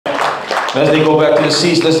As they go back to the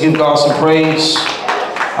seats, let's give God some praise.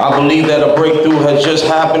 I believe that a breakthrough has just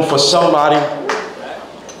happened for somebody.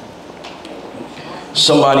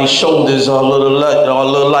 Somebody's shoulders are a little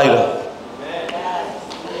lighter.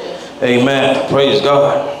 Amen. Praise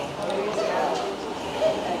God.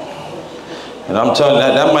 And I'm telling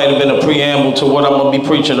you, that might have been a preamble to what I'm going to be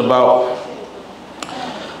preaching about.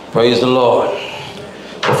 Praise the Lord.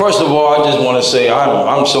 But first of all, I just want to say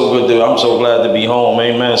I'm so glad to be home.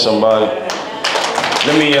 Amen, somebody.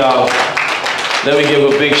 Let me give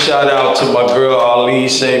a big shout out to my girl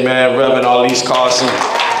Arlise. Amen, Reverend Arlise Carson.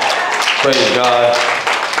 Praise God.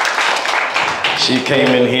 She came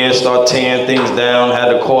in here, started tearing things down,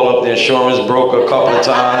 had to call up the insurance broker a couple of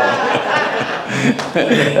times.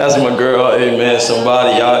 That's my girl. Amen,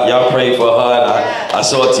 somebody. Y'all pray for her. I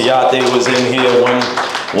saw Tiate was in here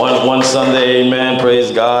one Sunday. Amen,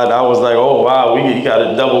 praise God. I was like, oh wow, you got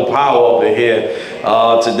a double power over here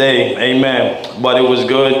today. Amen. But it was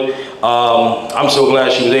good. I'm so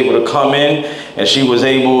glad she was able to come in and she was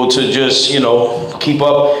able to just, keep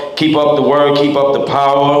up the word, keep up the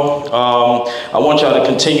power. I want y'all to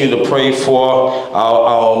continue to pray for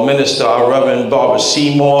our minister, our Reverend Barbara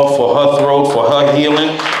Seymour, for her throat, for her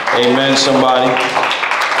healing. Amen, somebody.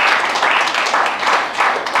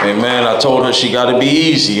 Amen. I told her she got to be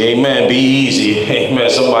easy. Amen. Be easy. Amen.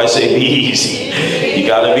 Somebody say be easy. You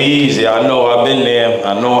got to be easy. I know. I've been there.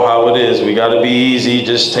 I know how it is. We got to be easy.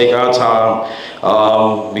 Just take our time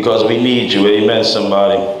because we need you. Amen,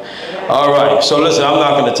 somebody. All right. So listen, I'm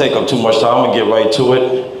not going to take up too much time. I'm going to get right to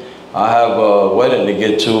it. I have a wedding to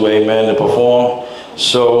get to. Amen. To perform.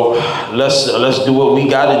 So let's do what we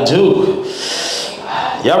got to do.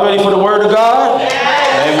 Y'all ready for the word of God?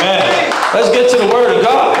 Amen. Let's get to the word of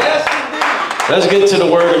God. Let's get to the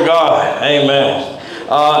word of God. Amen.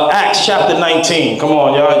 Acts chapter 19. Come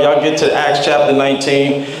on, y'all get to Acts chapter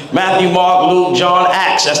 19. Matthew, Mark, Luke, John,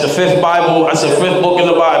 Acts. That's the fifth Bible. That's the fifth book in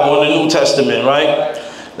the Bible in the New Testament, right?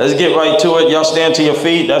 Let's get right to it. Y'all stand to your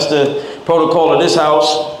feet. That's the protocol of this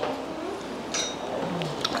house.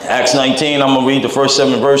 Acts 19. I'm going to read the first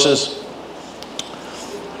 7 verses.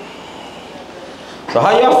 So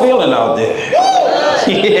how y'all feeling out there?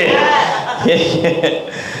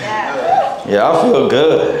 Yeah, I feel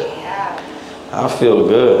good. I feel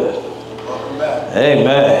good.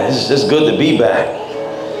 Amen. It's just good to be back.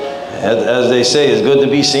 As they say, it's good to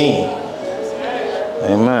be seen.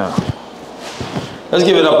 Amen. Let's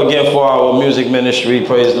give it up again for our music ministry.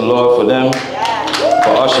 Praise the Lord for them.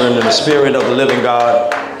 For ushering in the spirit of the living God.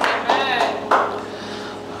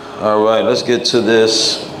 All right, let's get to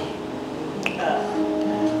this.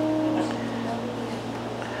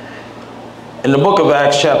 In the book of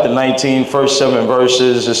Acts chapter 19, first 7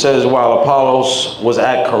 verses, it says, while Apollos was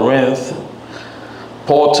at Corinth,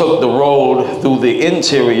 Paul took the road through the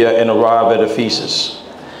interior and arrived at Ephesus.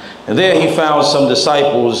 And there he found some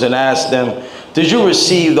disciples and asked them, did you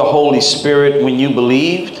receive the Holy Spirit when you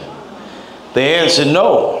believed? They answered,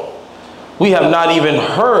 no. We have not even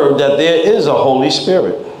heard that there is a Holy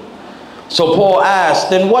Spirit. So Paul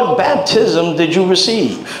asked, then what baptism did you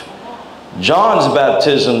receive? John's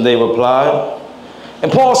baptism, they replied. And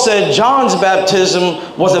Paul said John's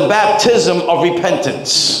baptism was a baptism of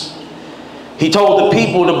repentance. He told the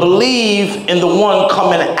people to believe in the one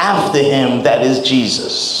coming after him, that is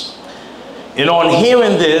Jesus. And on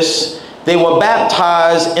hearing this, they were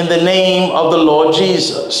baptized in the name of the Lord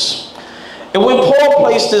Jesus. And when Paul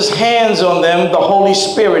placed his hands on them, the Holy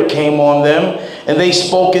Spirit came on them, and they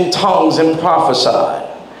spoke in tongues and prophesied.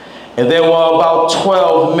 And there were about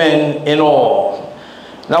 12 men in all.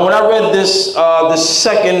 Now, when I read this, the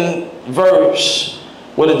second verse,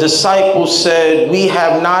 where the disciples said, we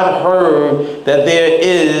have not heard that there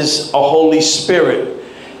is a Holy Spirit,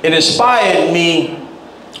 it inspired me,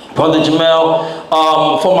 Brother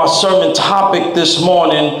Jamel, for my sermon topic this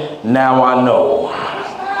morning, Now I Know.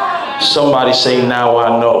 Somebody say, now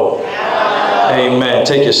I know. Amen.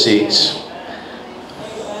 Take your seats.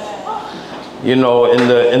 You know,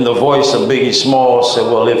 in the voice of Biggie Smalls said,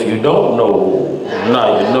 well, if you don't know,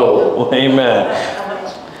 now you know.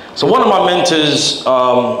 Amen. So one of my mentors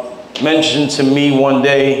mentioned to me one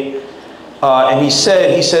day, and he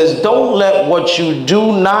says, don't let what you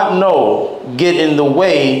do not know get in the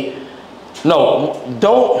way. No,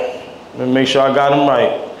 let me make sure I got him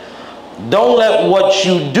right. Don't let what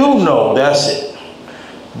you do know, that's it.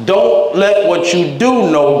 Don't let what you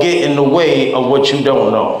do know get in the way of what you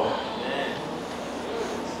don't know.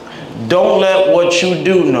 Don't let what you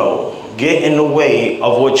do know get in the way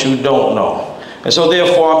of what you don't know. And so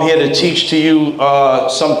therefore, I'm here to teach to you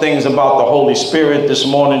some things about the Holy Spirit this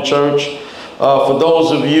morning, church. For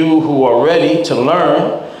those of you who are ready to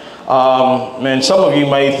learn, Man, some of you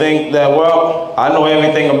may think that, well, I know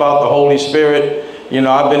everything about the Holy Spirit. You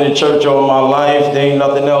know, I've been in church all my life. There ain't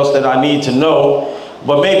nothing else that I need to know.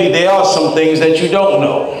 But maybe there are some things that you don't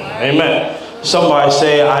know. Amen. Somebody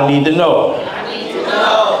say, I need to know. I need to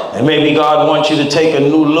know. And maybe God wants you to take a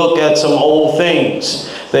new look at some old things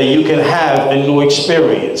that you can have a new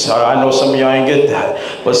experience. I know some of y'all ain't get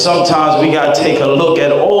that. But sometimes we got to take a look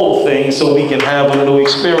at old things so we can have a new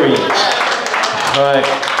experience. All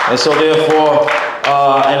right. And so therefore,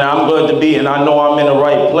 and I'm glad to be, and I know I'm in the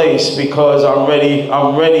right place because I'm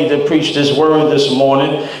ready to preach this word this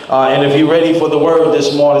morning. And if you're ready for the word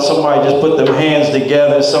this morning, somebody just put their hands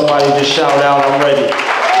together. Somebody just shout out, I'm ready.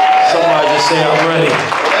 Somebody just say, I'm ready.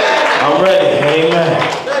 I'm ready.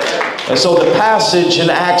 Amen. And so the passage in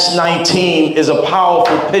Acts 19 is a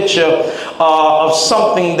powerful picture of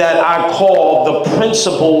something that I call the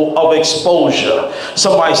principle of exposure.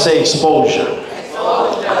 Somebody say exposure.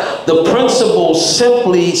 The principle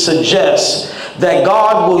simply suggests that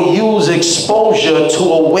God will use exposure to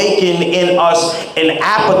awaken in us an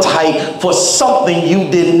appetite for something you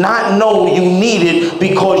did not know you needed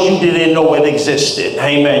because you didn't know it existed.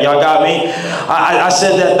 Amen. Y'all got me? I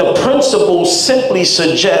said that the principle simply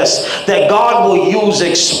suggests that God will use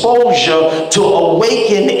exposure to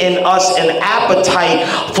awaken in us an appetite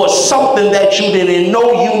for something that you didn't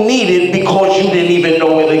know you needed because you didn't even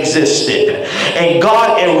know it existed. And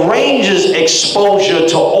God arranges exposure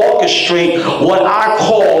to orchestrate what I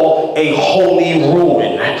call a holy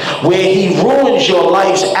ruin, where he ruins your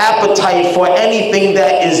life's appetite for anything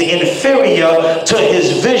that is inferior to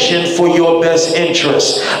his vision for your best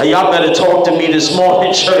interest. Y'all better talk to me this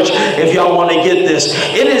morning, church, if y'all want to get this.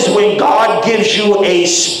 It is when God gives you a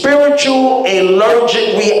spiritual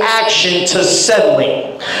allergic reaction to settling.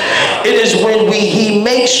 It is when he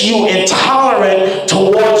makes you intolerant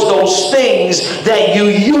towards those things that you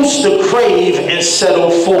used to crave and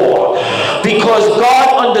settle for. Because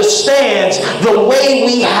God understands the way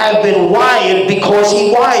we have been wired because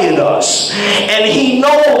he wired us. And he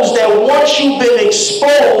knows that once you've been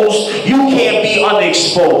exposed, you can't be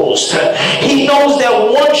unexposed. He knows that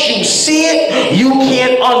once you see it, you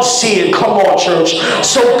can't unsee it. Come on, church.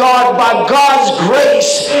 So God, by God's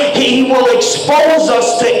grace, he will expose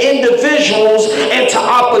us to individuals and to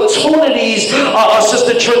opportunities,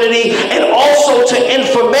 Sister Trinity, and also to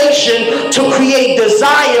information to create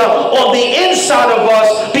desire on the inside of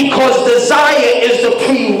us, because desire is the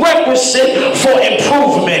prerequisite for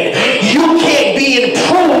improvement. You can't be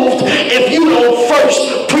improved if you don't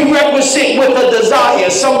first prerequisite with a desire.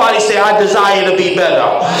 Somebody say, I desire to be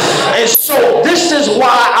better. And so this is why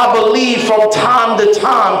I believe from time to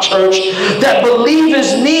time, church, that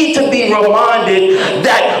believers need to be reminded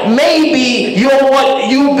that maybe what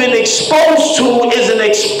you've been exposed to is an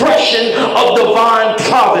expression of divine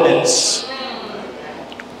providence.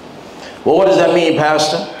 Well, what does that mean,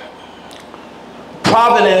 Pastor?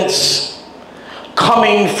 Providence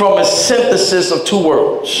coming from a synthesis of two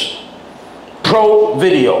words. Pro,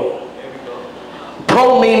 video.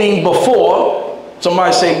 Pro meaning before.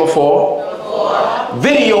 Somebody say before.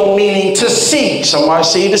 Video meaning to see. Somebody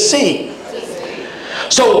say to see.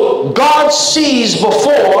 So God sees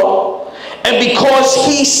before, and because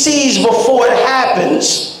he sees before it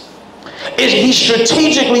happens, he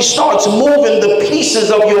strategically starts moving the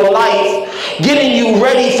pieces of your life, getting you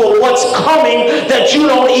ready for what's coming that you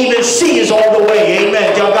don't even see is on the way.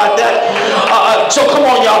 Amen. Y'all got that? So come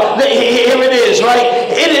on, y'all. Here it is,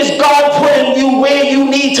 right? It is God putting you where you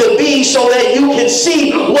need to be so that you can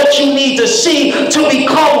see what you need to see to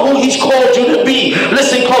become who he's called you to be.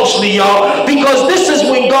 Listen closely, y'all, because this is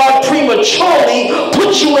when God prematurely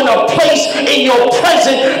puts you in a place in your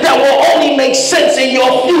present that will only make sense in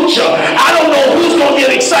your future. I don't know who's going to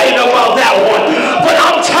get excited about that one, but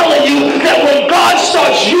I'm telling you that when God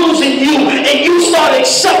starts using you and you start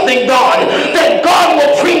accepting God, that God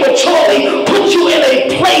will prematurely put you in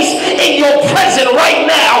a place in your present right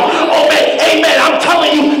now. Oh man, amen. I'm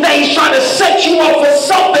telling you that he's trying to set you up for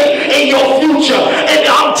something in your future. And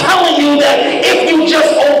I'm telling you that if you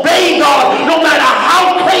just obey God, no matter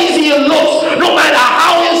how crazy it looks, no matter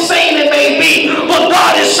how insane it may be, but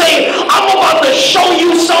God is saying, I'm about to show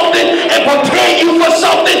you something and prepare you for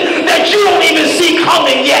something that you don't even see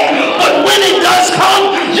coming yet. But when it does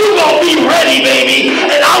come, you're going to be ready, baby.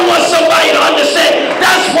 And I want somebody to understand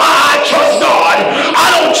that's why I trust God. I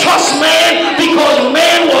don't trust man because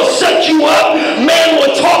man will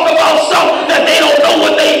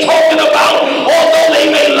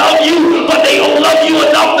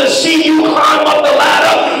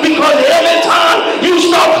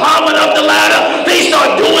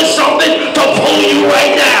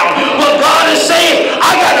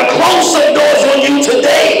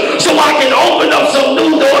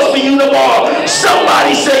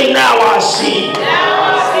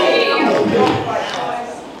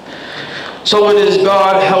So it is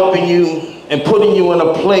God helping you and putting you in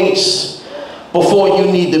a place before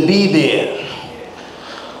you need to be there,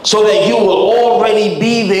 so that you will already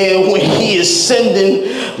be there when he is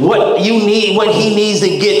sending what you need, what he needs to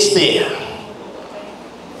get there.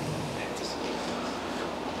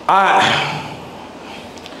 I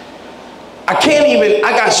can't even,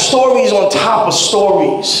 I got stories on top of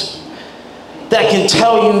stories that can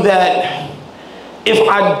tell you that if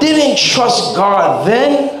I didn't trust God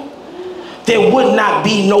then, there would not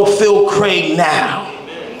be no Phil Craig now.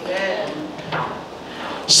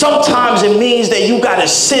 Sometimes it means that you got to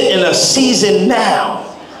sit in a season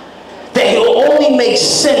now that it'll only make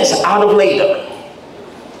sense out of later.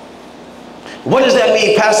 What does that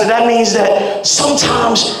mean, Pastor? That means that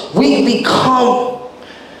sometimes we become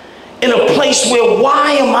in a place where,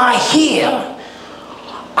 why am I here?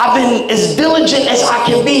 I've been as diligent as I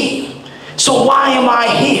can be, so why am I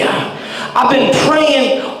here? I've been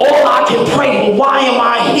praying all I can pray, but why am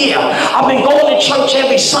I here? I've been going to church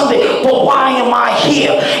every Sunday, but why am I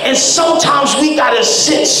here? And sometimes we got to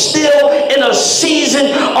sit still in a season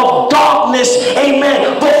of darkness,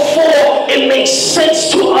 amen, before it makes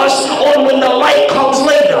sense to us or when the light comes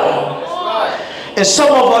later. And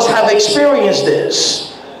some of us have experienced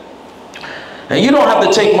this. And you don't have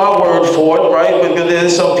to take my word for it, right? Because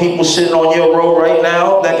there's some people sitting on your row right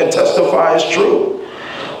now that can testify it's true.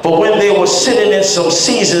 But when they were sitting in some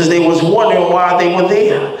seasons, they was wondering why they were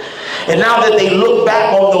there. And now that they look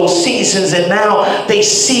back on those seasons and now they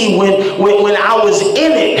see when I was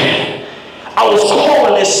in it, I was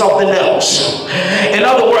calling it something else. In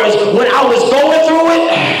other words, when I was going through it,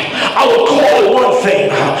 I would call it one thing.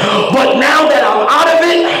 But now that I'm out of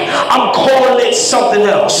it, I'm calling it something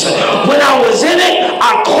else. When I was in it,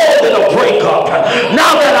 I called it a breakup.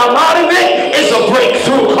 Now that I'm out of it, it's a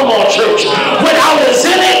breakthrough. Come on, church. When I was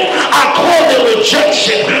in it, I called it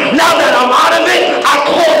rejection. Now that I'm out of it, I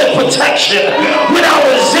called it protection. When I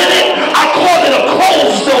was in it, I called it a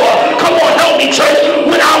closed door. Come on, help me, church.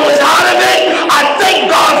 When I was out of it, I thank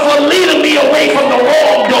God for leading me away from the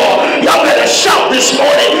wrong door. Y'all better shout this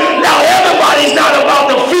morning. Now everybody's not about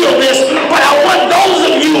to feel this, but I want those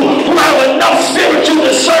of you who have enough spiritual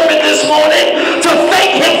discernment this morning to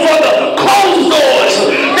thank him for the closed doors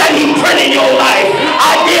that he put in your life.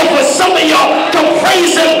 I dare for some of y'all to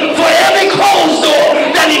praise him for every closed door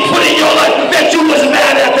that he put in your life that you was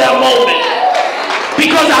mad at that moment.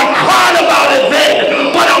 Because I cried about it then,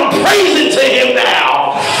 but I'm praising to him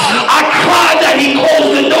now. I cried that he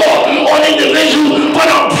closed the door on individuals, but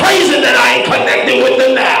I'm praising that I ain't connected with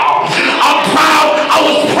them now. I'm proud. I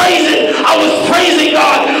was praising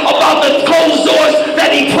God about the closed doors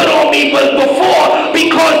that he put on me but before,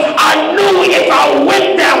 because I knew if I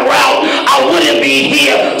went that route, I wouldn't be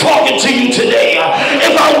here talking to you today.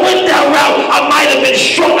 If I went that route, I might have been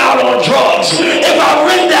strung out on drugs. If I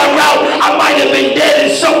went that route, I might have been dead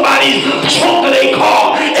in somebody's trunk of their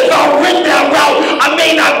car. If I went that route, I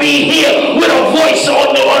may not be here with a voice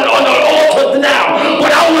on the altar now.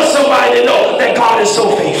 But I want somebody to know that God is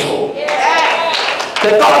so faithful.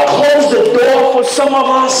 That God closed the door for some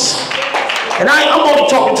of us. And I'm only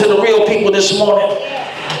talking to the real people this morning.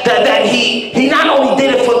 That he not only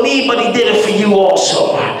did it for me, but he did it for you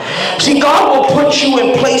also. See, God will put you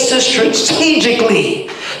in places strategically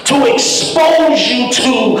to expose you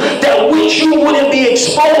to that which you wouldn't be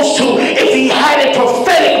exposed to if he hadn't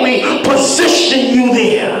prophetically positioned you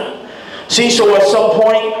there. See, so at some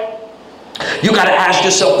point, you got to ask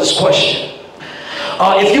yourself this question.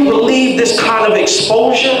 If you believe this kind of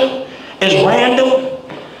exposure is random,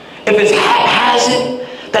 if it's haphazard,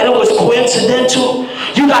 that it was coincidental,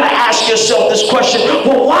 you got to ask yourself this question.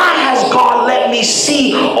 Well, why has God let me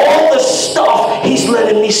see all the stuff he's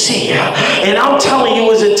letting me see? And I'm telling you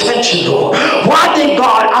it's intentional. Why did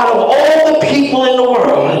God, out of all the people in the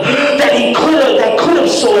world that could have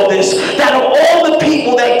saw this, that of all the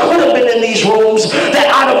people that could have been in these rooms, that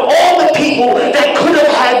out of all the people that could have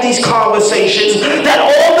had these conversations, that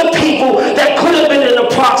all the people that could have been in the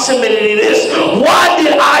proximity of this, why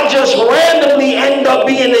did I just randomly end up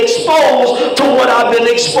being exposed to what I've been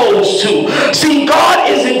exposed to? See, God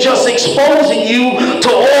isn't just exposing you to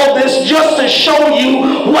all this just to show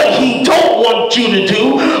you what he don't want you to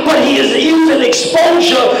do, but he is using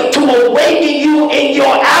exposure to awaken you in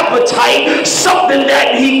your appetite, something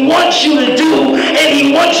that he wants you to do, and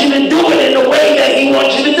he wants you to do it in the way that he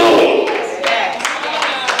wants you to do it.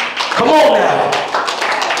 Come on now.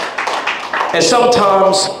 And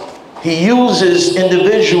sometimes he uses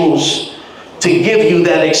individuals to give you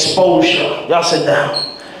that exposure. Y'all sit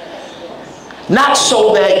down. Not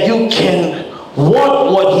so that you can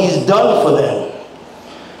want what he's done for them,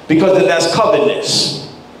 because then that's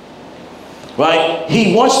covetousness. right?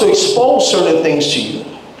 He wants to expose certain things to you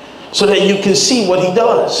so that you can see what he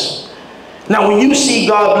does. Now, when you see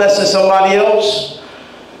God blessing somebody else,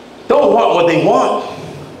 don't want what they want,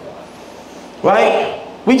 right?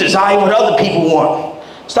 We desire what other people want.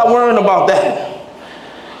 Stop worrying about that,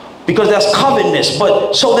 because that's covetousness.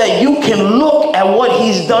 But so that you can look at what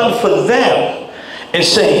he's done for them and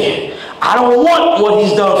say, I don't want what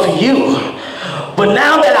he's done for you, but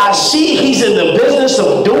now that I see he's in the business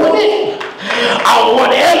of doing it, I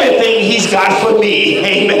want everything he's got for me.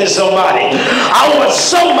 Amen, somebody. I want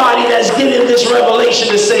somebody that's getting this revelation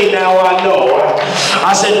to say, now I know.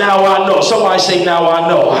 I said, now I know. Somebody say, now I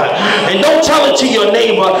know. And don't tell it to your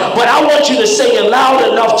neighbor, but I want you to say it loud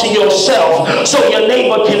enough to yourself so your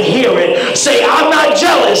neighbor can hear it. Say, I'm not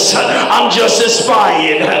jealous, I'm just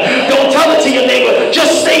inspired. Don't tell it to your neighbor,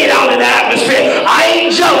 just say it out in the atmosphere. I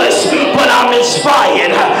ain't jealous, but I'm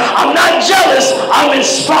inspired. I'm not jealous, I'm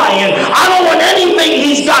inspired. I don't want anything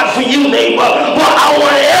he's got for you, neighbor, but I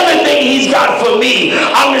want everything he's got for me.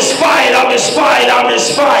 I'm inspired, I'm inspired, I'm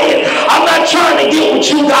inspired. I'm not trying to get what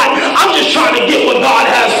you got, I'm just trying to get what God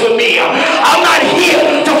has for me. I'm not here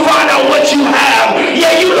to find out what you have.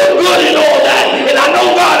 Yeah, you look good and all that, and I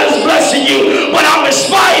know God is blessing you, but I'm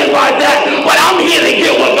inspired by that. But I'm here to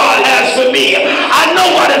get what God has for me. I know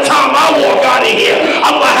by the time I walk out of here,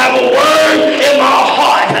 I'm going to have a word in my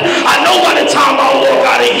heart. I know by the time I walk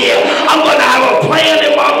out of here, I'm going to have a plan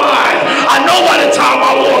in my mind. I know by the time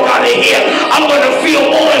I walk out of here, I'm going to feel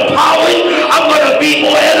more empowered. I'm going to be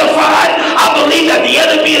more edified. I believe that the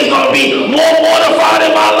enemy is going to be more mortified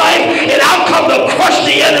in my life, and I've come to crush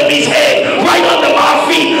the enemy's head right under my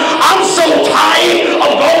feet. I'm so tired of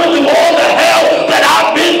going through all the hell that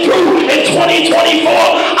I've been through in 2024.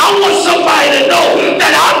 I want somebody to know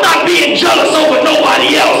that I'm not being jealous over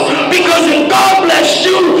nobody else, because if God bless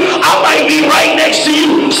you, I might be right next to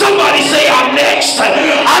you. Somebody say I'm next.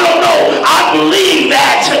 I don't know. I believe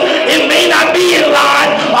that it may not be in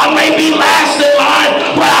line. I may be last in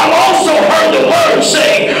line, but I've also heard the word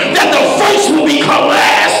saying that the first will become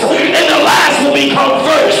last and the last will become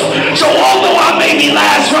first. So although I may be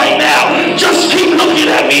last right now, just keep looking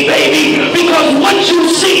at me, baby, because what you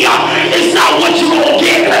see is not what you're going to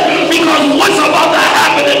get, because what's about to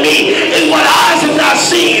happen to me is what eyes have not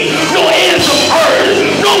seen, no ears have heard,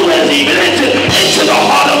 no one's even entered into the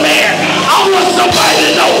heart of man. I want somebody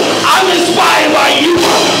to know I'm inspired by you,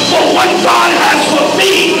 but what God has for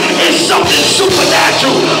me is something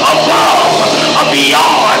supernatural, above,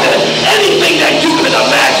 beyond anything that you can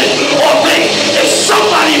imagine or think. If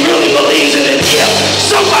somebody really believes in it here,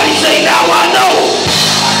 somebody say, now I know.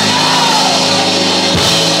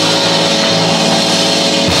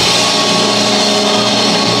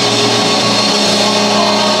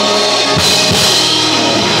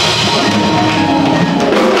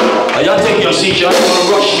 Y'all take your seats. Y'all ain't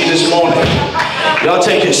gonna rush me this morning. Y'all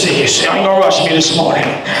take your seats. Y'all ain't gonna rush me this morning.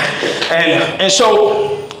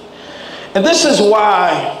 And this is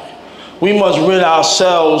why we must rid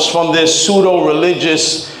ourselves from this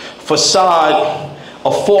pseudo-religious facade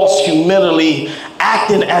of false humility,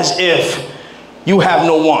 acting as if you have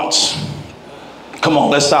no wants. Come on,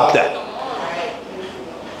 let's stop that.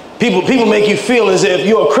 People make you feel as if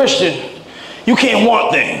you're a Christian, you can't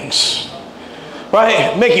want things.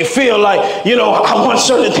 Right? Make you feel like, you know, I want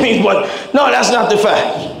certain things, but no, that's not the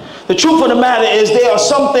fact. The truth of the matter is there are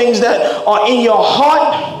some things that are in your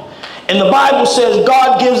heart, and the Bible says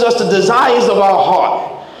God gives us the desires of our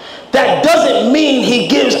heart. That doesn't mean he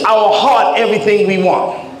gives our heart everything we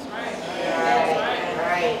want.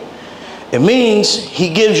 It means he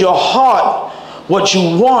gives your heart what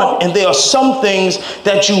you want, and there are some things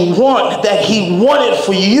that you want that he wanted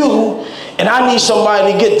for you. And I need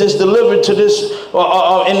somebody to get this delivered to this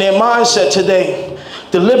in their mindset today.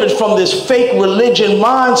 Delivered from this fake religion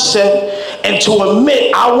mindset and to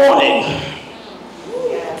admit, I want it.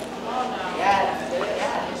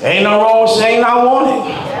 Ain't no wrong with saying I want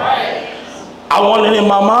it. I want it in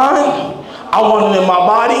my mind. I want it in my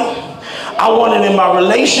body. I want it in my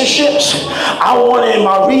relationships. I want it in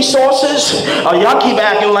my resources. Y'all keep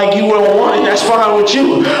acting like you don't want it. That's fine with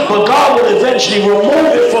you. But God will eventually remove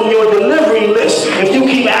it from your delivery list if you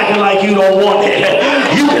keep acting like you don't want it.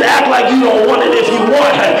 You can act like you don't want it if you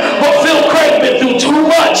want it. But Phil Craig been through too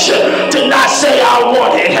much to not say I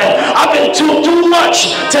want it. I've been through too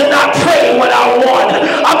much to not pray what I want.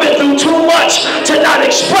 I've been through too much to not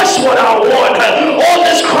express what I want. All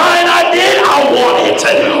this crying I did, I want it.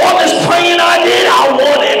 All this praying I did, I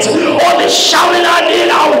want it. All this shouting I did,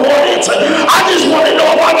 I want it. I just want to know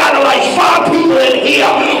if I got like 5 people in here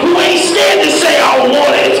who ain't scared to say I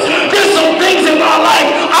want it. There's some things in my life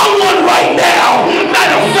I want right now.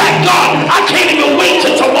 Matter of fact, God, I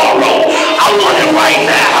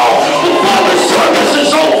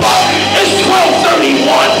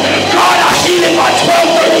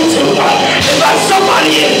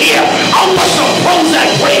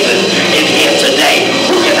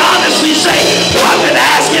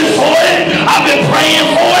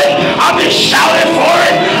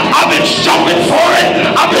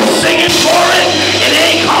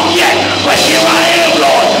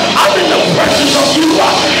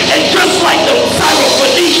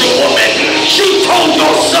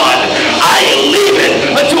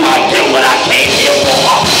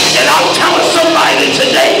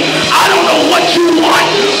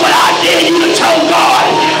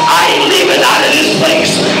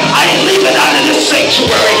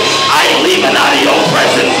sanctuary. I ain't leaving out of your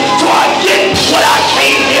presence till I get what I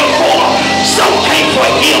came here for. Some came for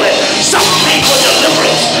healing. Some came for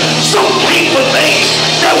deliverance. Some came for things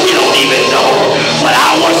that we don't even know. But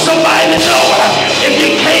I want somebody to know, if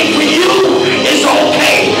it came for you, it's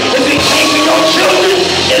okay. If it came for your children,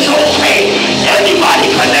 it's okay. Anybody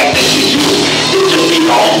connected to you, you just need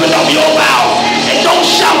to open up your mouth and don't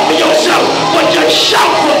shout for yourself, but just shout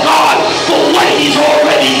for God for what he's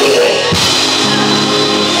already doing.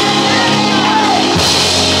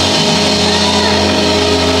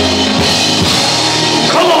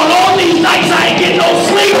 Come on, all these nights I ain't getting no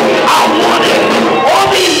sleep. I want it. All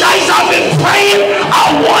these nights I've been praying.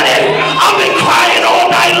 I want it. I've been crying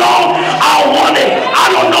all night long. I want it.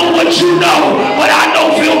 I don't know what you know, but I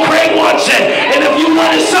know Phil Craig wants it. And if you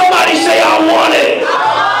want it, somebody say, I want it.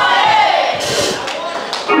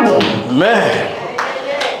 Man,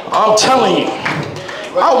 I'm telling you,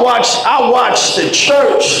 I watch the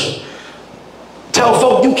church tell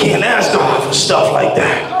folk you can't ask God for stuff like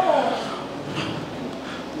that.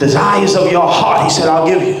 Desires of your heart, he said, I'll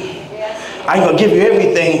give you. I ain't gonna give you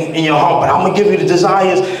everything in your heart, but I'm gonna give you the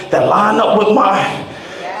desires that line up with my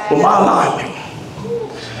alignment.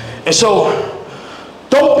 And so,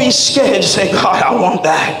 don't be scared to say, God, I want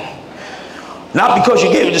that. Not because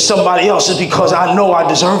you gave it to somebody else, it's because I know I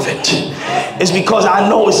deserve it. It's because I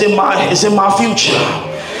know it's in my future.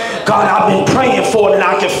 God, I've been praying for it and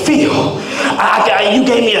I can feel. You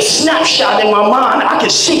gave me a snapshot in my mind. I can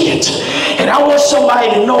see it. And I want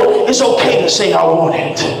somebody to know it's okay to say I want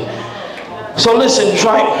it. So listen,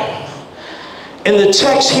 right? In the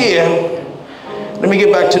text here, let me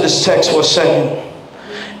get back to this text for a second.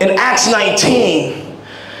 In Acts 19,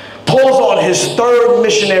 Paul's on his third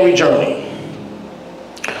missionary journey.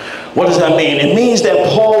 What does that mean? It means that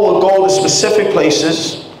Paul will go to specific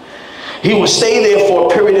places. He will stay there for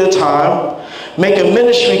a period of time, make a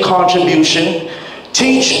ministry contribution,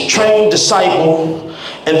 teach, train, disciple,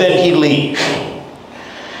 and then he leave.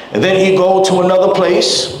 And then he go to another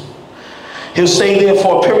place. He'll stay there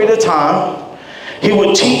for a period of time. He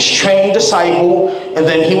would teach, train, disciple, and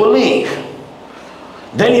then he will leave.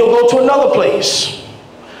 Then he'll go to another place.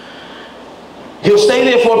 He'll stay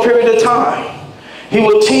there for a period of time. He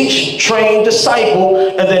will teach, train, disciple,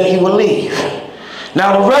 and then he will leave.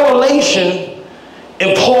 Now the revelation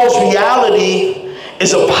in Paul's reality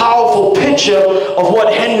is a powerful picture of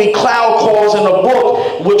what Henry Cloud calls in a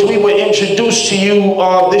book, which we were introduced to you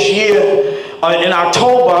this year in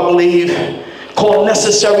October, I believe, called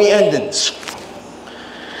Necessary Endings.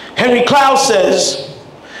 Henry Cloud says,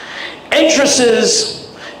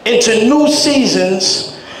 entrances into new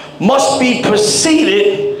seasons must be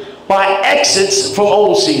preceded by exits from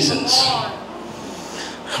old seasons.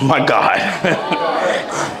 My God.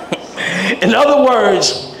 In other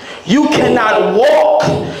words, you cannot walk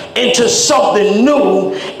into something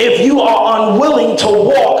new if you are unwilling to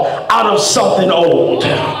walk out of something old.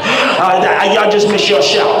 Y'all just missed your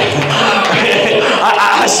shout.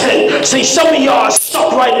 I said, see, some of y'all are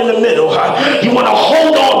stuck right in the middle. You want to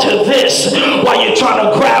hold on to this while you're trying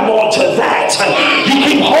to grab onto that. You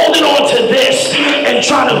keep holding on to this and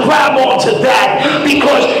trying to grab onto that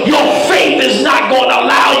because your faith is not going to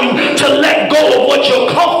allow you to let go of what you're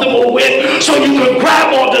comfortable with so you can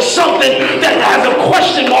grab onto something that has a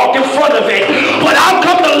question mark in front of it. But I've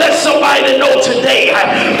come to let somebody know today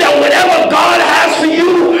that whatever God has for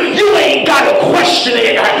you, you ain't got to question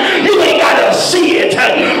it. You ain't got to see it.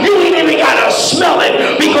 You ain't even got to smell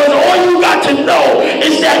it, because all you got to know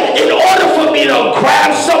is that in order for me to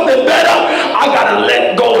grab something better, I got to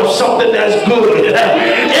let go of something that's good.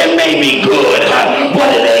 It may be good, but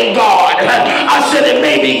it ain't God. I said it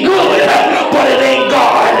may be good, but it ain't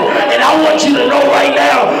God. And I want you to know right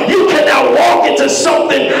now, you cannot walk into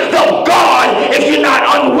something of God if you're not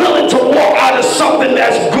unwilling to walk out of something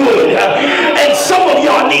that's good. And some of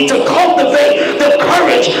y'all need to cultivate the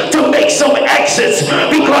courage to make some exits,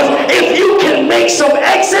 because if you can make some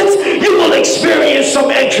exits, you will experience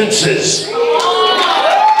some entrances.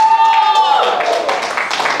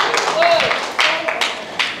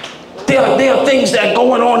 There are things that are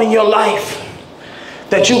going on in your life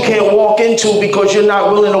that you can't walk into because you're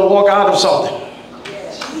not willing to walk out of something.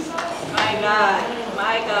 My God,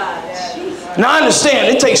 my God. Now I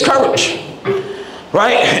understand it takes courage,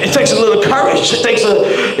 right? It takes a little courage. It takes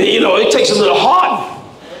a little heart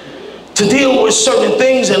to deal with certain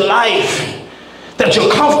things in life that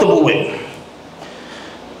you're comfortable with.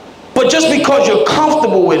 But just because you're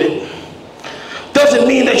comfortable with it doesn't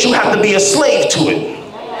mean that you have to be a slave to it.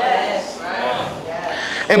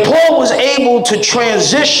 And Paul was able to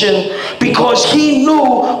transition because he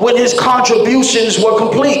knew when his contributions were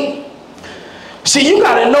complete. See, you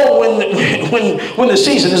got to know when the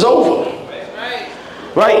season is over.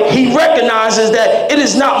 Right? He recognizes that it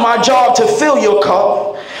is not my job to fill your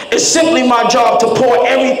cup. It's simply my job to pour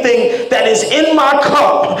everything that is in my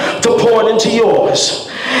cup to pour it into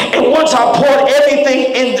yours. And once I poured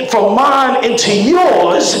everything from mine into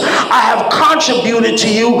yours, I have contributed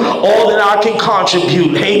to you all that I can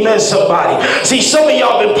contribute. Amen, somebody. See, some of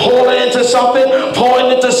y'all been pouring into something,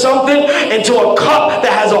 into a cup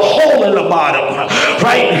that has a hole in the bottom,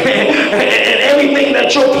 right? And everything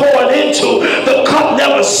that you're pouring into, the cup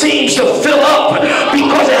never seems to fill up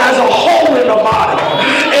because it has a hole in the bottom.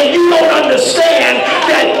 And you don't understand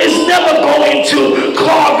that it's never going to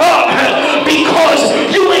clog up because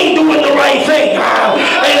you ain't doing the right thing.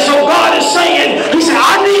 And so God is saying, he said,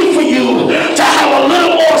 I need for you to have a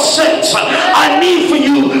little more sense. I need for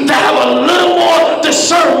you to have a little more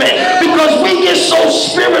discernment, because we get so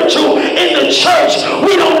spiritual in the church,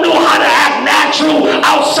 we don't know how to act natural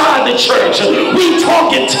outside the church. We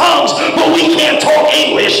talk in tongues, but we can't talk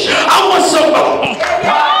English. I want somebody.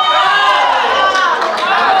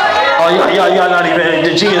 Y'all not even, the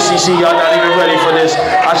GSCC, y'all not even ready for this.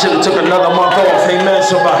 I should have took another month off. Amen,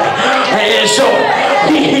 somebody. And so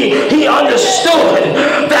he understood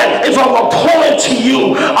that if I'm a pour into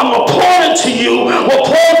you, I'm a pour into you. What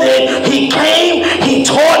Paul did, he came, he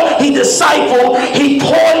taught, he discipled, he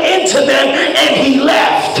poured into them, and he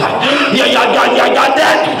left. Y'all got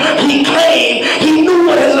that? He came, he knew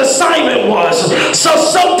what his assignment was. So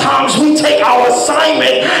sometimes we take our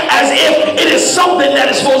assignment as if it is something that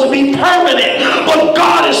is supposed to be permanent. But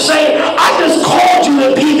God is saying, I just called you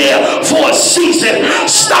to be there for a season.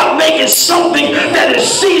 Stop making something that is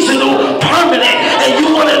seasonal permanent. And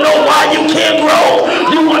you want to know why you can't grow?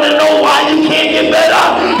 You want to know why you can't get better?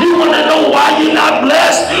 You want to know why you're not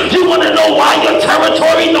blessed? You want to know why your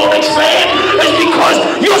territory don't expand? It's because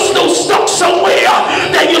you're still stuck somewhere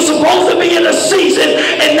that you're supposed to be in a season,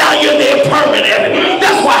 and now you're there permanent.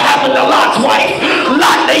 That's what happened to Lot's wife.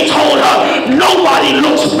 Lot, they told her, nobody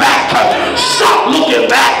looks back. Stop looking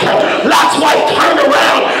back. Lot's wife turned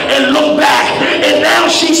around and looked back, and now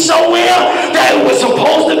she's somewhere that was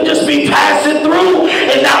supposed to just be passing through,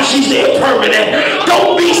 and now she's there permanent.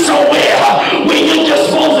 Don't be somewhere where you're just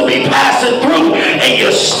supposed to be passing through and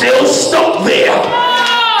you're still stuck there.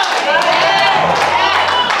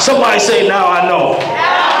 Somebody say, now I know.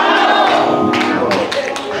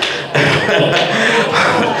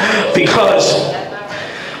 Because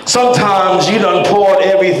sometimes you done poured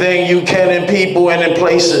everything you can in people and in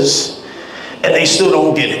places, and they still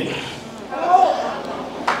don't get it.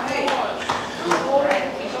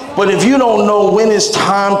 But if you don't know when it's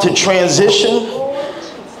time to transition,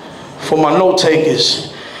 for my note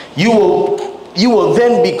takers, you will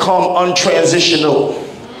then become untransitional.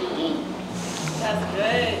 That's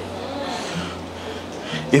good.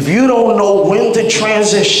 If you don't know when to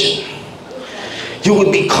transition, you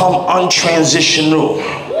will become untransitional,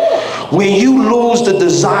 where you lose the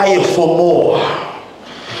desire for more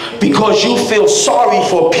because you feel sorry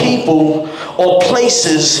for people or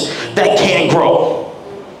places that can't grow.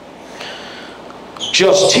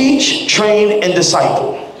 Just teach, train, and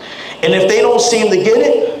disciple. And if they don't seem to get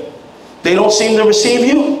it, they don't seem to receive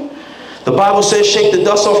you, the Bible says shake the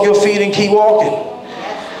dust off your feet and keep walking.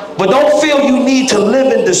 But don't feel you need to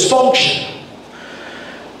live in dysfunction.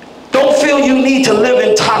 Don't feel you need to live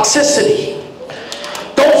in toxicity.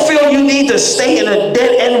 Don't feel you need to stay in a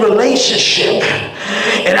dead-end relationship.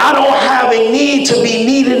 And I don't have a need to be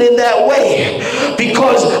needed in that way,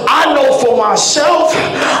 because I know for myself,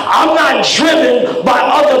 I'm not driven by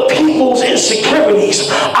other people's insecurities.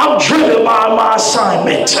 I'm driven by my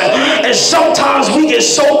assignment. And sometimes we get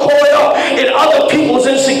so caught up in other people's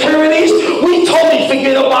insecurities, we totally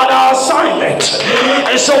forget about our assignment.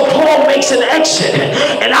 And so Paul makes an exit.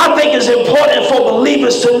 And I think it's important for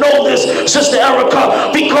believers to know this, Sister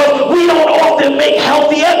Erica, because we don't often make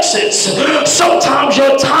healthy exits. Sometimes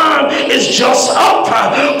your time is just up.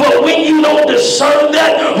 But when you don't discern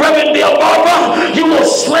that, Reverend Bill Barber, you will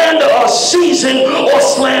slander a season or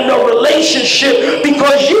slander a relationship,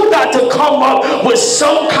 because you got to come up with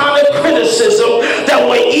some kind of criticism that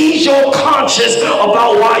will ease your conscience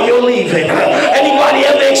about why you're leaving. Anybody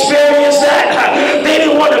ever experienced that? They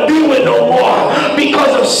didn't want to be with no more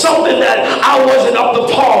because of something that I wasn't up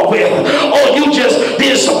to par with. Or you just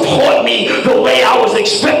didn't support me the way I was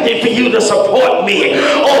expecting for you to support me.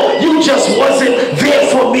 Or you just wasn't there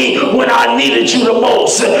for me when I needed you the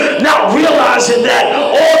most. Not realizing that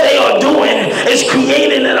all they are doing is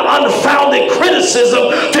creating an unfounded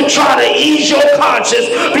criticism to try to ease your conscience,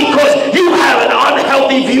 because you have an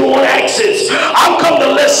unhealthy view on activity. exes. I've come to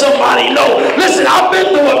let somebody know, listen, I've been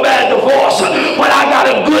through a bad divorce, but I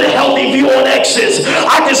got a good, healthy view on exes.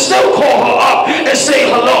 I can still call her up and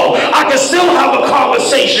say hello. I can still have a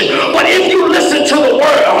conversation. But if you listen to the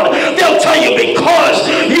world, they'll tell you because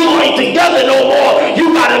you ain't together no more,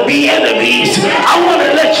 you got to be enemies. I want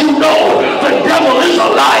to let you know the devil is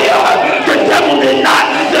a liar. The devil did not,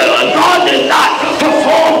 God did not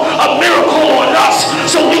perform a miracle on us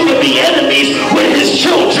so we can be enemies with his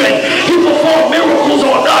children. He performed miracles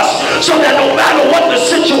on us so that no matter what the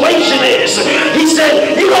situation is, he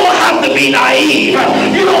said, you don't have to be naive.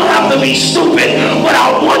 You don't have to be stupid, but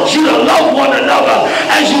I want you to love one another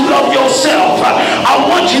as you love yourself. I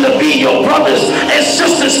want you to be your brothers and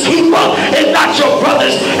sisters keeper and not your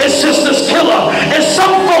brothers and sisters killer. And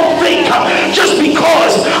some folk think just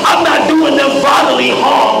because I'm not doing them bodily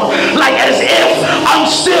harm, like as if I'm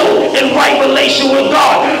still in right relation with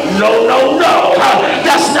God. No, no, no.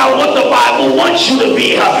 That's not what the Bible wants you to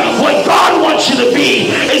be. What God wants you to be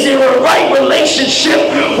is in a right relationship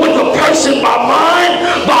with the person by mind,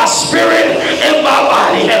 by spirit, and by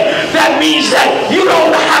body. That means that you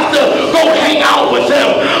don't have to go hang out with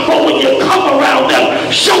them, but when you come around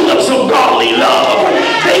them, show them some godly love.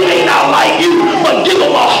 They may not like you, but give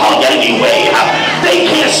them a hug anyway. They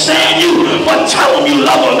can't stand you, but tell them you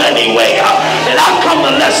love them anyway. And I've come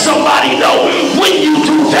to let somebody know, when you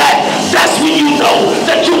do that, that's when you know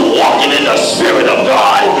that you're walking in the Spirit of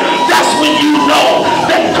God. That's when you know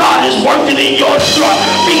that God is working in your heart,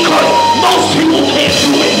 because most people can't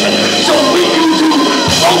do it. So when you do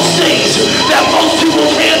most things that most people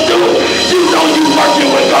can't do, you know you're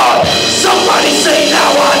working with God. Somebody say,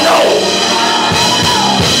 now I know.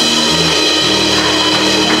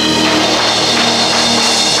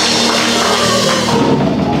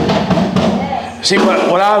 See,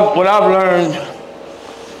 what I've learned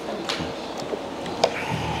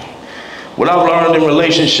in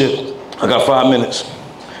relationship, I got 5 minutes,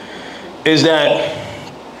 is that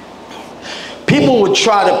people would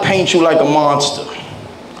try to paint you like a monster,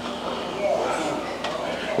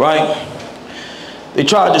 right? They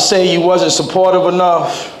tried to say you wasn't supportive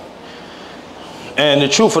enough, and the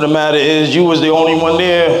truth of the matter is you was the only one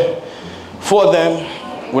there for them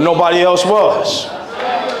when nobody else was.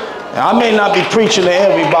 Now, I may not be preaching to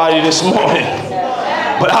everybody this morning,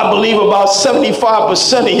 but I believe about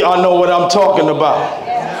 75% of y'all know what I'm talking about.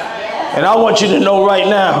 And I want you to know right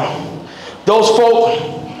now, those folk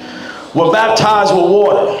were baptized with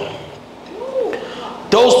water.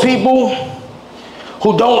 Those people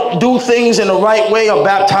who don't do things in the right way are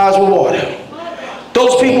baptized with water.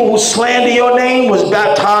 Those people who slander your name was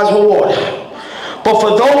baptized with water. But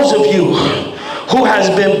for those of you who has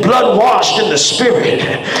been blood washed in the Spirit,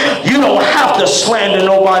 you don't have to slander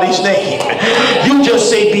nobody's name. You just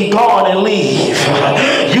say, be gone and leave.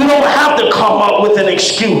 You don't have to come up with an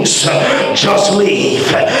excuse. Just leave.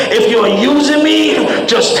 If you're using me,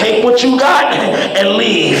 just take what you got and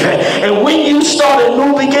leave. And when you start a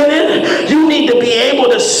new beginning, you need to be able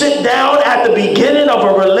to sit down at the beginning of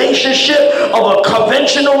a relationship, of a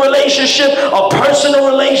conventional relationship, a personal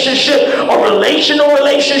relationship, a relational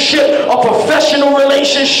relationship, a professional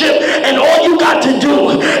relationship, and all you got to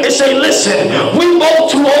do is say, listen, we both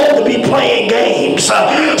too old to be playing games,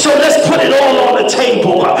 so let's put it all on the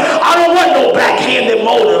table. I don't want no backhanded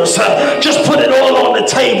motives. Just put it all on the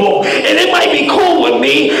table. And it might be cool with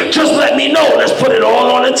me, just let me know. Let's put it all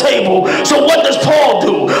on the table. So what does Paul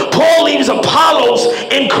do? Paul leaves Apollos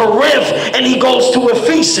in Corinth and he goes to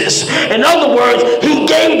Ephesus. In other words, he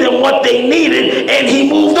gave them what they needed and he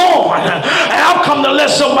moved on. And I've come to let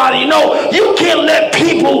somebody know, you can't let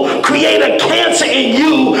people create a cancer in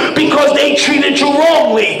you because they treated you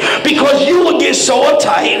wrongly, because you would get so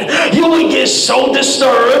uptight, you would get so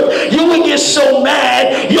disturbed, you would get so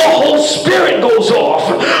mad, your whole spirit goes off.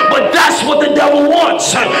 But that's what the devil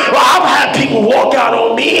wants. Well, I've had people walk out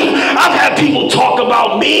on me, I've had people talk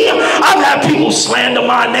about me, I've had people slander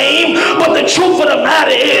my name, but the truth of the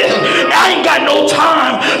matter is I ain't got no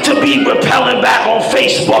time to be repelling back on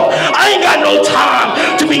Facebook. I ain't got no time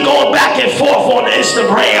to be going back and forth on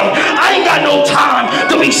Instagram. I ain't got no time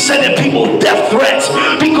to be sending people death threats,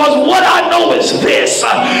 because what I know is this,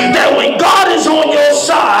 that when God is on your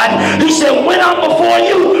side, he said, when I'm before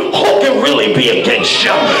you, who can really be against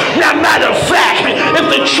you? Now, matter of fact, if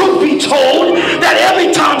the truth be told, that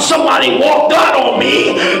every time somebody walked out on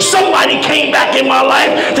me, somebody somebody came back in my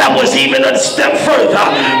life that was even a step further,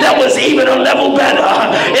 that was even a level better.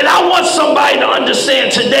 And I want somebody to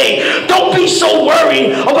understand today, don't be so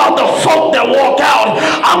worried about the folk that walk out.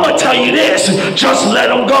 I'm going to tell you this, just let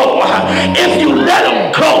them go. If you let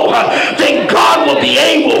them go, then God will be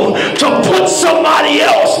able to put somebody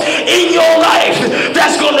else in your life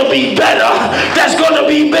that's going to be better, that's going to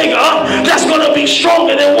be bigger, that's going to be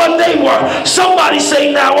stronger than what they were. Somebody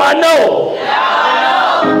say, now I know.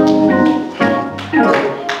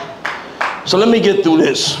 So let me get through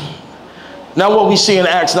this. Now what we see in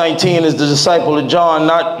Acts 19 is the disciple of John,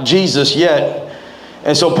 not Jesus yet.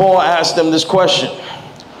 And so Paul asked them this question.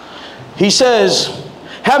 He says,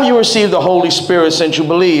 have you received the Holy Spirit since you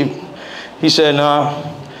believed? He said,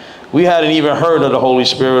 nah, we hadn't even heard of the Holy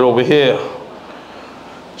Spirit over here.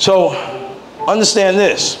 So understand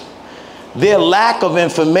this. Their lack of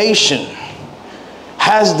information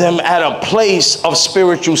has them at a place of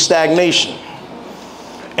spiritual stagnation.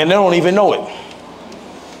 And they don't even know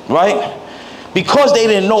it. Right? Because they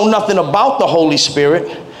didn't know nothing about the Holy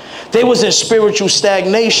Spirit, they was in spiritual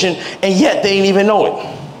stagnation, and yet they didn't even know it.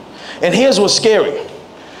 And here's what's scary.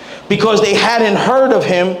 Because they hadn't heard of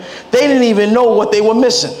him, they didn't even know what they were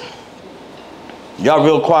missing. Y'all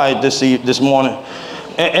real quiet this morning.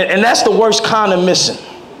 And that's the worst kind of missing.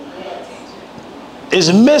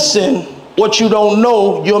 Is missing what you don't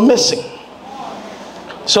know you're missing.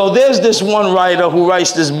 So there's this one writer who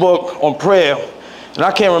writes this book on prayer. And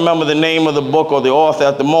I can't remember the name of the book or the author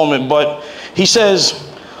at the moment, but he says,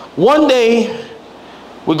 one day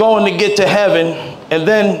we're going to get to heaven, and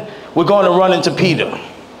then we're going to run into Peter.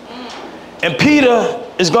 And Peter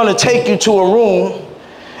is going to take you to a room,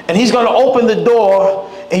 and he's going to open the door,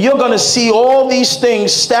 and you're going to see all these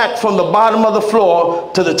things stacked from the bottom of the floor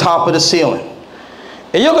to the top of the ceiling.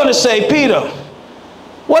 And you're going to say, Peter,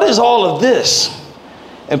 what is all of this?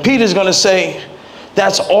 And Peter's going to say,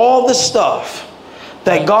 that's all the stuff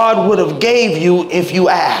that God would have gave you if you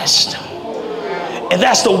asked. And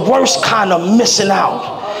that's the worst kind of missing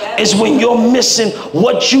out. Is when you're missing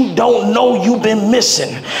what you don't know you've been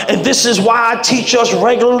missing. And this is why I teach us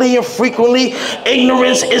regularly and frequently,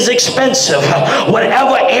 ignorance is expensive.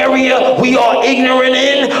 Whatever area we are ignorant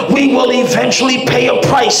in, we will eventually pay a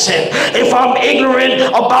price in. If I'm ignorant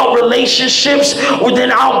about relationships, well,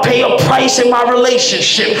 then I'll pay a price in my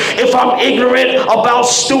relationship. If I'm ignorant about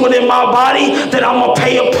stewarding my body, then I'm going to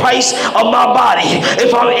pay a price of my body.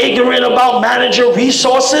 If I'm ignorant about managing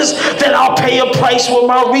resources, then I'll pay a price with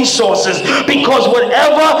my resources, because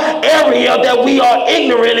whatever area that we are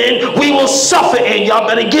ignorant in, we will suffer in. Y'all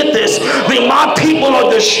better get this. My people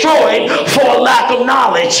are destroyed for a lack of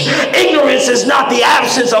knowledge. Ignorance is not the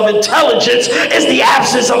absence of intelligence, it's the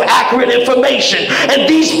absence of accurate information. And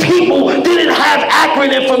these people didn't have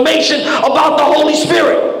accurate information about the Holy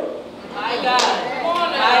Spirit. My God.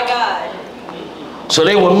 My God. So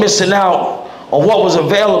they were missing out on what was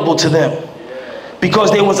available to them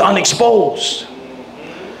because they was unexposed.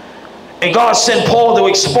 And God sent Paul to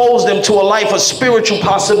expose them to a life of spiritual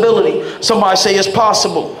possibility. Somebody say it's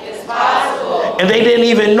possible. It's possible. And they didn't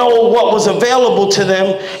even know what was available to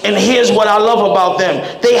them. And here's what I love about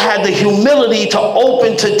them. They had the humility to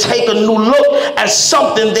open to take a new look at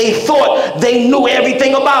something they thought they knew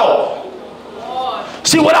everything about.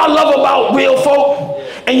 See what I love about real folk?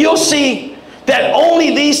 And you'll see that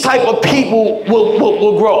only these type of people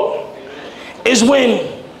will grow. Is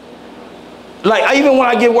when, like, even when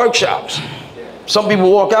I get workshops, some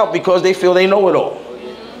people walk out because they feel they know it all.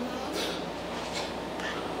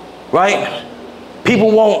 Right?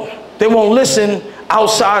 People won't listen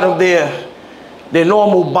outside of their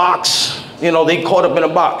normal box. You know, they caught up in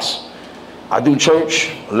a box. I do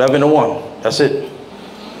church 11 to 1. That's it.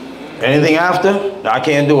 Anything after, I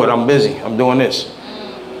can't do it. I'm busy. I'm doing this.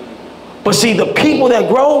 But see, the people that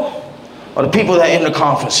grow are the people that are in the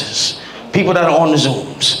conferences. People that are on the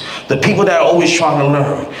Zooms, the people that are always trying to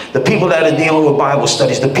learn, the people that are dealing with Bible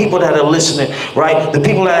studies, the people that are listening, right? The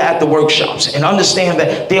people that are at the workshops, and understand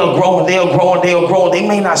that they are growing, they are growing, they are growing. They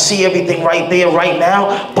may not see everything right there, right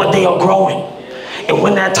now, but they are growing. And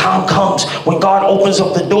when that time comes, when God opens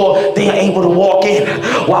up the door, they are able to walk in.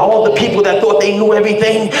 While all the people that thought they knew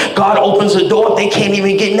everything, God opens the door, they can't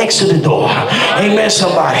even get next to the door. Amen,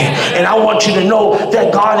 somebody. And I want you to know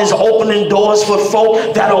that God is opening doors for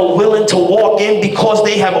folk that are willing to walk in because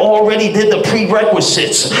they have already did the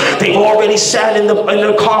prerequisites. They've already sat in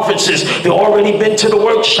the conferences. They've already been to the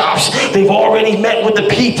workshops. They've already met with the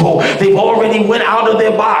people. They've already went out of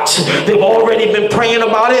their box. They've already been praying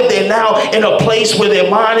about it. They're now in a place where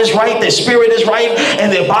their mind is right, their spirit is right,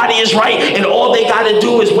 and their body is right, and all they got to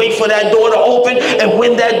do is wait for that door to open. And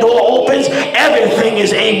when that door opens, everything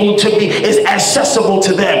is able to be accessible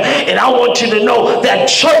to them. And I want you to know that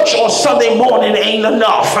church on Sunday morning ain't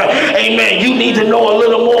enough. Amen. You need to know a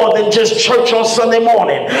little more than just church on Sunday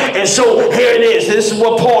morning. And so here it is. This is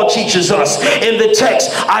what Paul teaches us in the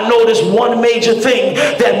text. I noticed one major thing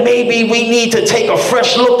that maybe we need to take a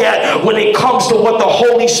fresh look at when it comes to what the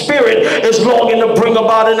Holy Spirit is longing to bring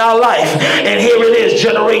about in our life. And here it is,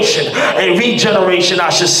 generation, a regeneration, I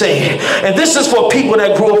should say. And this is for people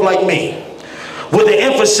that grew up like me, where the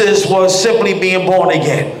emphasis was simply being born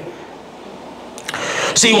again.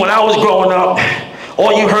 See, when I was growing up,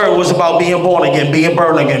 all you heard was about being born again, being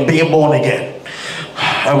born again, being born again.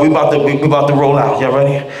 And we about to roll out. Y'all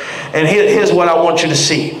ready? And here's what I want you to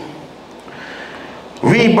see.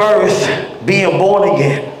 Rebirth, being born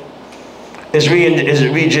again, is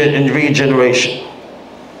regeneration.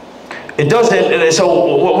 It doesn't.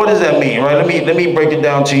 So what does that mean, right? Let me break it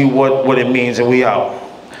down to you what it means, and we out.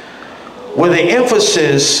 Where the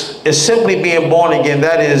emphasis is simply being born again,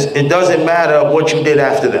 that is, it doesn't matter what you did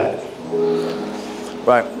after that.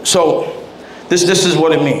 Right? So this is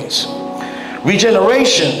what it means.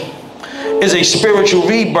 Regeneration is a spiritual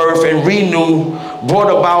rebirth and renew brought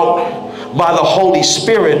about by the Holy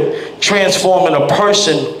Spirit, transforming a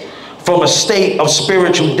person from a state of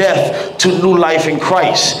spiritual death to new life in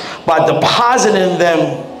Christ by depositing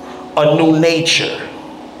them a new nature.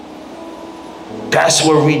 That's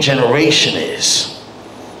what regeneration is.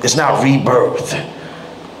 It's not rebirth.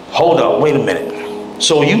 Hold up, wait a minute.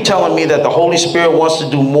 So you telling me that the Holy Spirit wants to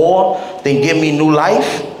do more than give me new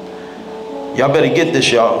life? Y'all better get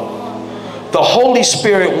this, y'all. The Holy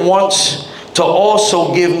Spirit wants to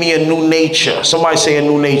also give me a new nature. Somebody say a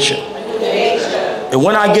new nature. A new nature. And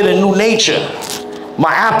when I get a new nature,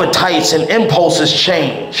 my appetites and impulses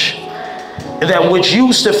change. And that which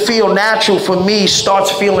used to feel natural for me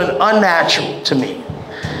starts feeling unnatural to me.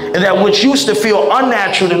 And that which used to feel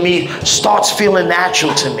unnatural to me starts feeling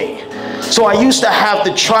natural to me. So I used to have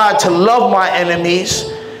to try to love my enemies.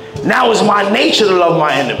 Now it's my nature to love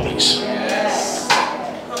my enemies. Yes.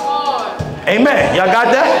 Come on. Amen. Y'all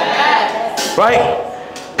got that? Yes. Right?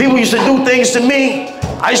 People used to do things to me.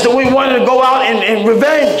 I used to want to go out and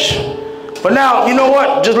revenge. But now, you know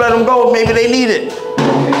what? Just let them go. Maybe they need it.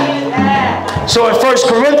 So in 1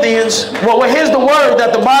 Corinthians, well, here's the word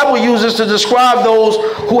that the Bible uses to describe those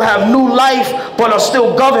who have new life but are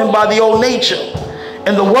still governed by the old nature.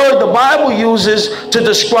 And the word the Bible uses to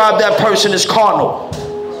describe that person is carnal.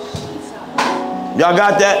 Y'all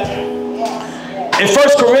got that? In 1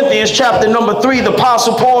 Corinthians chapter number 3, the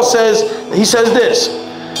Apostle Paul says this.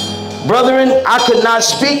 Brethren, I could not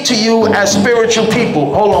speak to you as spiritual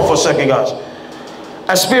people. Hold on for a second, guys.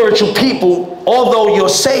 As spiritual people, although you're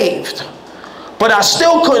saved. But I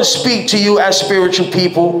still couldn't speak to you as spiritual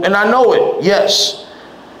people, and I know it, yes.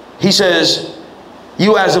 He says,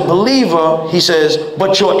 you as a believer, he says,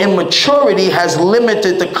 but your immaturity has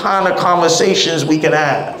limited the kind of conversations we can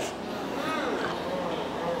have.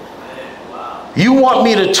 You want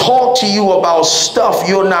me to talk to you about stuff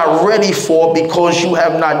you're not ready for because you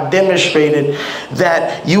have not demonstrated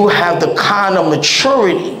that you have the kind of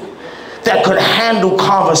maturity that could handle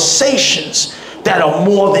conversations that are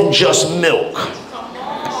more than just milk.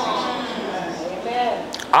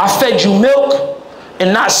 I fed you milk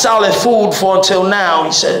and not solid food for until now,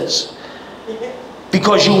 he says,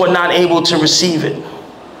 because you were not able to receive it.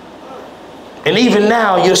 And even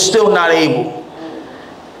now, you're still not able.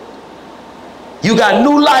 You got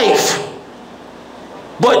new life,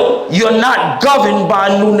 but you're not governed by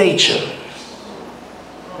a new nature.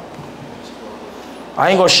 I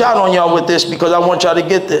ain't gonna shout on y'all with this because I want y'all to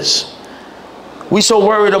get this. We so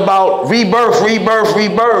worried about rebirth,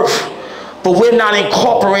 but we're not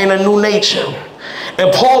incorporating a new nature.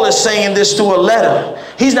 And Paul is saying this through a letter.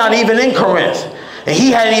 He's not even in Corinth. And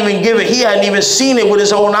he hadn't even seen it with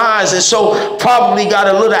his own eyes, and so probably got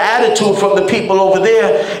a little attitude from the people over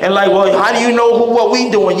there, and like, well, how do you know what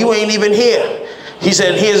we doing? You ain't even here. He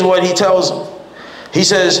said, here's what he tells them. He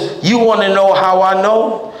says, you want to know how I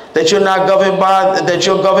know that you're not governed by, that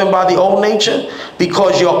you're governed by the old nature?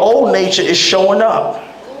 Because your old nature is showing up.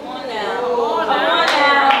 Come on now. Come on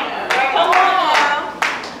now. Come on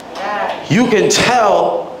now. You can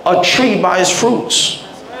tell a tree by its fruits.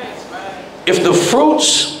 If the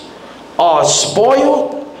fruits are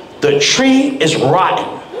spoiled, the tree is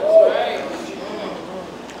rotten.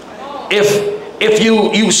 If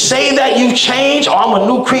you say that you changed, or I'm a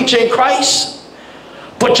new creature in Christ,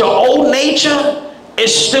 but your old nature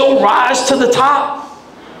is still rise to the top,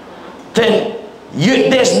 then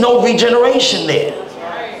there's no regeneration there.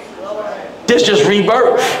 There's just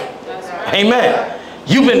rebirth. Amen.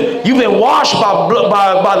 You've been washed by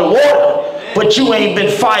the water. but you ain't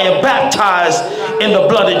been fire baptized in the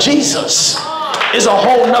blood of Jesus. It's a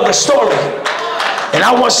whole nother story. And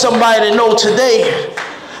I want somebody to know today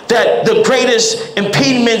that the greatest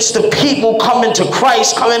impediments to people coming to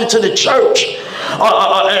Christ, coming into the church,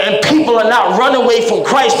 and people are not running away from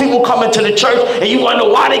Christ. People come into the church, and you wonder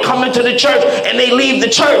why they come into the church and they leave the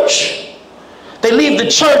church. They leave the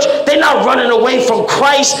church. They're not running away from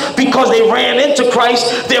Christ because they ran into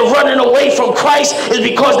Christ. They're running away from Christ is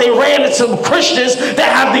because they ran into some Christians that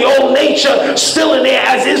have the old nature still in there,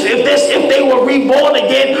 as if they were reborn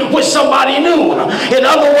again with somebody new. In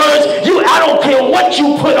other words, I don't care what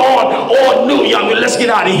you put on or new, young man. Let's get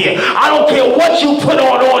out of here. I don't care what you put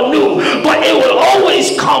on or new, but it will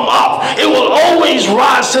always come up. It will always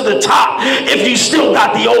rise to the top if you still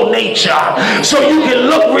got the old nature. So you can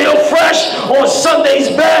look real fresh on Sunday's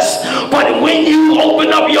best, but when you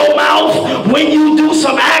open up your mouth, when you do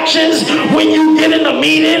some actions, when you get in a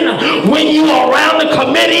meeting, when you are around the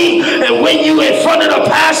committee, and when you in front of the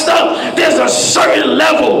pastor, there's a certain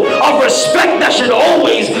level of respect that should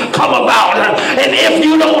always come about. And if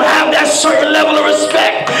you don't have that certain level of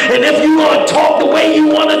respect, and if you want to talk the way you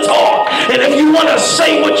want to talk, and if you want to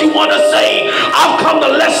say what you want to say, I've come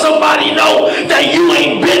to let somebody know that you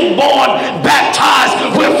ain't been born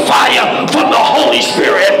baptized with fire from the Holy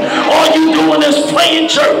Spirit. All you doing is playing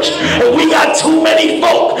church. And we got too many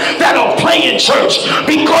folk that are playing church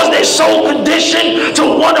because they're so conditioned to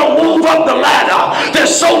want to move up the ladder. They're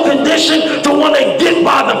so conditioned to want to get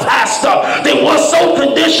by the pastor. They were so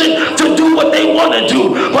conditioned to do what they want to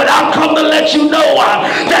do. But I've come to let you know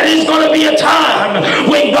that it's going to be a time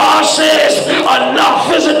when God says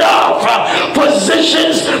enough is enough.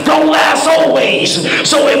 Positions don't last always.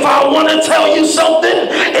 So if I want to tell you something,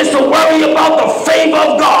 it's to worry about the favor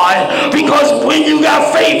of God, because when you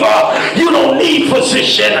got favor, you don't need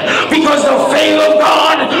position, because the favor of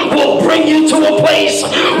God will bring you to a place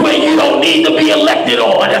where you don't need to be elected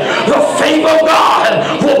on. The favor of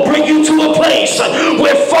God will bring you to a place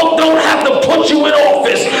where folk don't have to put you in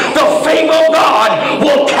office. The favor of God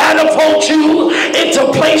will catapult you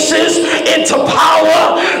into places, into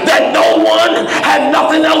power that no one had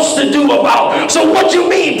nothing else to do about. So what you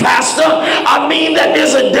mean, Pastor? I mean that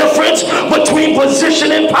there's a difference between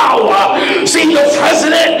position and power. See, the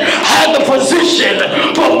president had the position,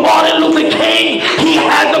 but Martin Luther King, he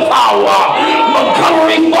had the power.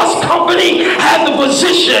 Montgomery Bus Company had the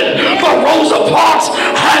position, but Rosa Parks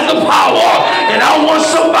had the power. And I want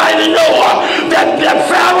somebody to know that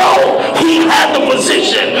Pharaoh, he had the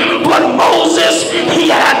position, but Moses, he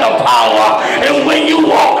had the power. And when you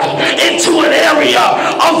walk into an area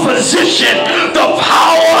of position, the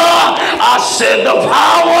power, I said the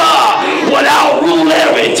power will outrule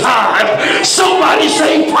every time. Somebody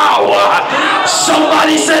say power.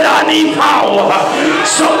 Somebody said I need power.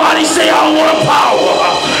 Somebody say I want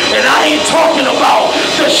power. And I ain't talking about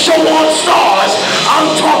the show on stars.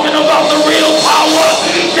 I'm talking about the real power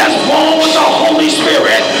that's born with the Holy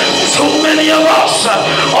Spirit. Too many of us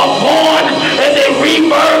are born and they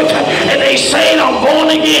rebirth and they say I'm born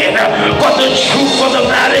again. But the truth of the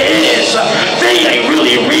matter is they ain't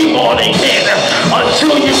really reborn again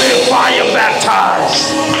until you've been fire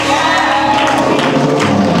baptized.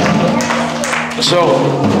 So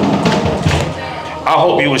I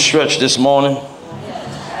hope you were stretched this morning.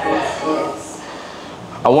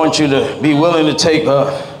 I want you to be willing to take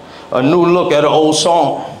a new look at an old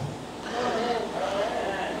song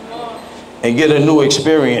and get a new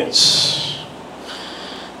experience.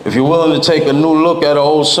 If you're willing to take a new look at an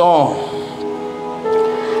old song,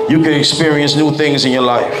 you can experience new things in your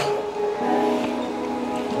life.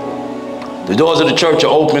 The doors of the church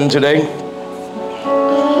are open today,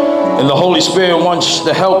 and the Holy Spirit wants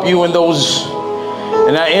to help you in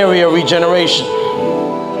that area of regeneration.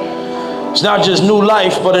 It's not just new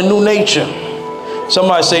life, but a new nature.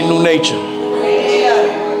 Somebody say new nature.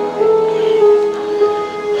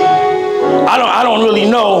 I don't really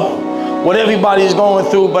know what everybody is going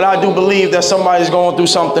through, but I do believe that somebody's going through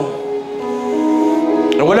something.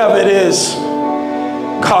 And whatever it is,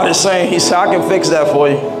 God is saying, he said, I can fix that for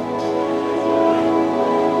you.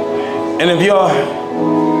 And if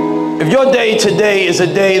your day today is a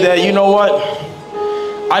day that, you know what,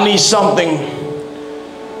 I need something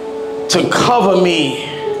to cover me,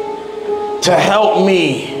 to help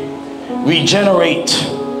me regenerate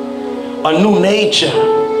a new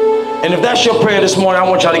nature. And if that's your prayer this morning, I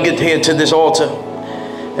want y'all to get here to this altar.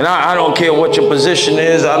 And I don't care what your position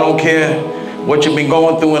is. I don't care what you've been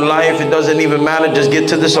going through in life. It doesn't even matter. Just get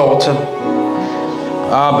to this altar.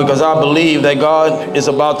 Because I believe that God is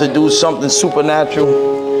about to do something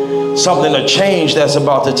supernatural. something, a change that's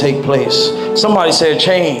about to take place. Somebody said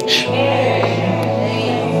change.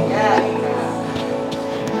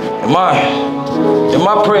 And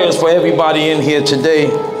my prayers for everybody in here today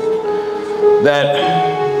that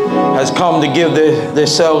has come to give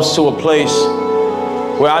themselves to a place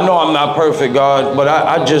where I know I'm not perfect, God, but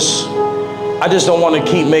I just don't want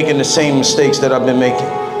to keep making the same mistakes that I've been making.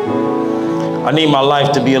 I need my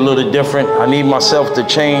life to be a little different. I need myself to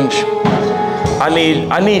change. I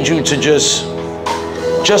need you to just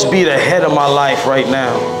be the head of my life right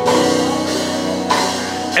now.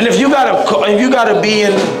 And if you gotta be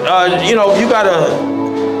in, if you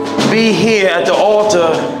gotta be here at the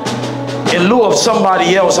altar in lieu of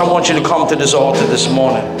somebody else, I want you to come to this altar this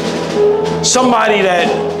morning. Somebody that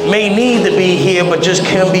may need to be here but just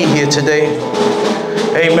can't be here today.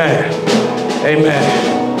 Amen.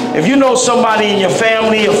 Amen. If you know somebody in your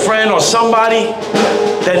family, a friend, or somebody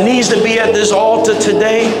that needs to be at this altar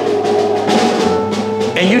today,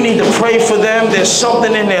 and you need to pray for them, there's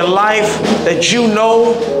something in their life that you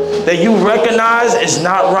know, that you recognize is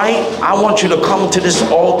not right, I want you to come to this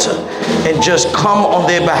altar and just come on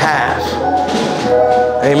their behalf.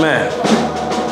 Amen.